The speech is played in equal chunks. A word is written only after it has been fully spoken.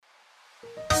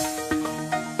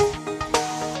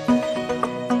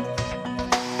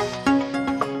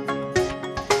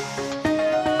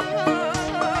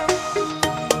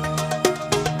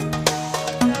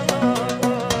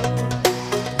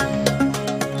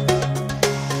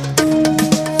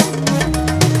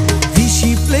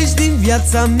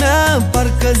Viața mea,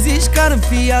 parcă zici că-ar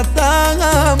fi a ta,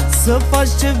 să faci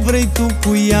ce vrei tu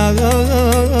cu ea.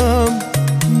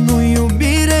 Nu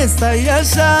iubire, stai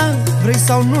așa, vrei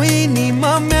sau nu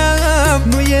inima mea,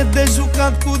 nu e de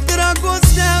jucat cu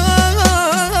dragostea.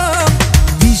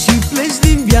 Vii și pleci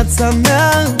din viața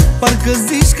mea, parcă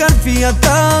zici că-ar fi a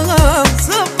ta,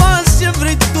 să faci ce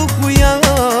vrei tu cu ea.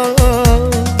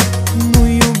 Nu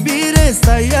iubire,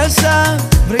 stai așa,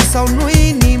 vrei sau nu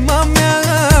inima mea,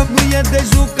 nu e de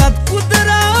jucat cu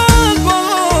dragostea.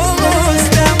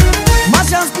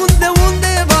 M-aș ascunde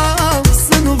undeva,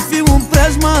 să nu fiu în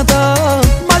preajma ta,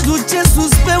 m-aș duce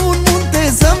sus pe un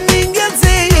munte, să-mi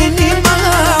înghețe inima,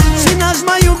 și n-aș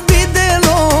mai iubi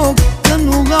deloc, că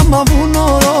nu am avut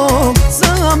noroc să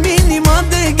am inima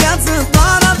de gheață,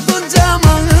 doar atunci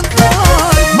mă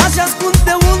întorc. M-aș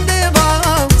ascunde undeva,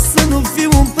 să nu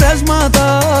fiu în preajma ta,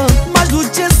 m-aș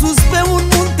duce sus pe un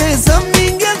munte, să-mi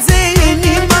înghețe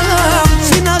inima,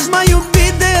 și n-aș mai iubi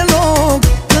deloc,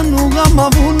 că nu am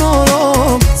avut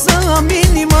noroc să am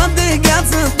inima de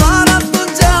gheață, doar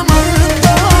atunci mă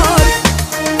întorc.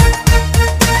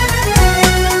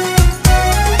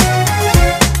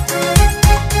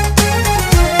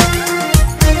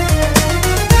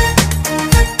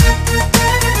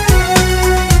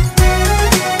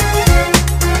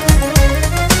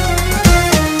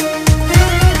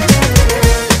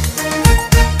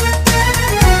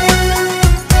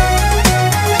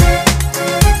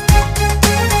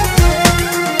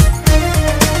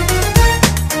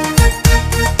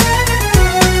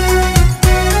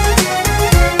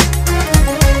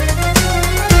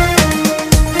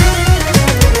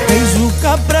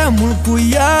 Prea mult cu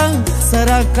ea,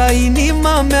 săraca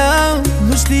inima mea,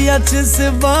 nu știa ce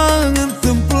se va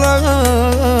întâmpla.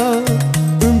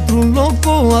 Într-un loc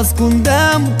o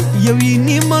ascundeam, eu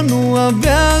inimă nu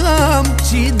aveam,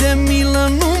 și de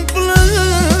milă nu-mi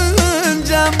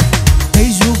plângeam.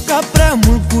 Te-ai jucat prea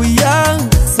mult cu ea,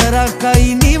 săraca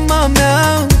inima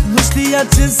mea, nu știa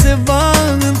ce se va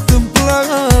întâmpla.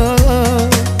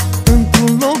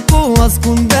 Într-un loc o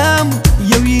ascundeam,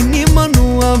 eu inimă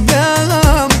nu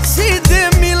aveam, și de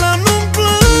milă nu-mi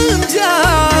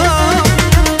plângeam.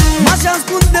 M-aș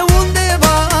ascunde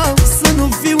undeva, să nu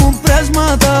fiu în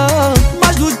preajma ta,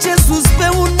 m-aș duce sus pe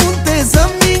un munte,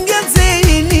 să-mi înghețe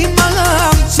inima,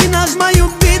 și n-aș mai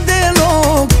iubi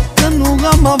deloc, că nu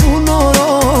am avut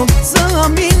noroc să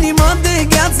am inima de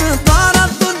gheață, doar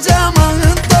atunci mă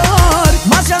întorc.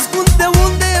 M-aș ascunde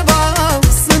undeva,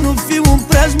 să nu fiu în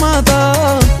preajma ta,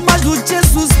 m-aș duce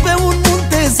sus pe un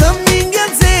munte, să-mi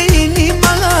înghețe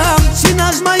inima, și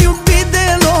n-aș mai iubi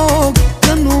deloc,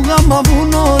 că nu am avut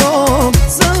noroc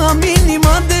să am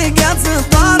inima de gheață,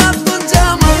 doar atunci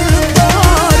mă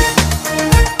întorc.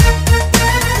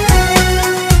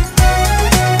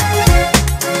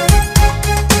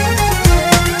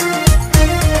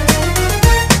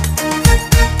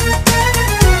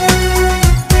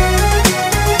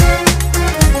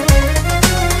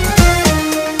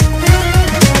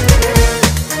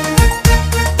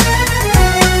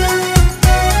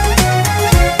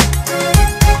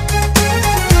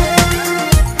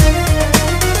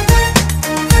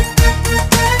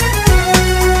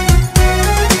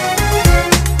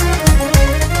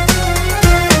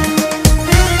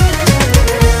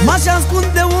 M-aș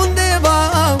ascunde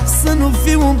undeva, să nu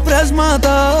fiu în preajma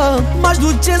ta, m-aș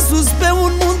duce sus pe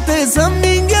un munte,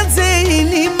 să-mi înghețe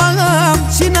inima,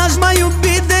 și n-aș mai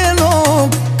iubi deloc,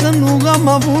 că nu am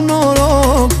avut noroc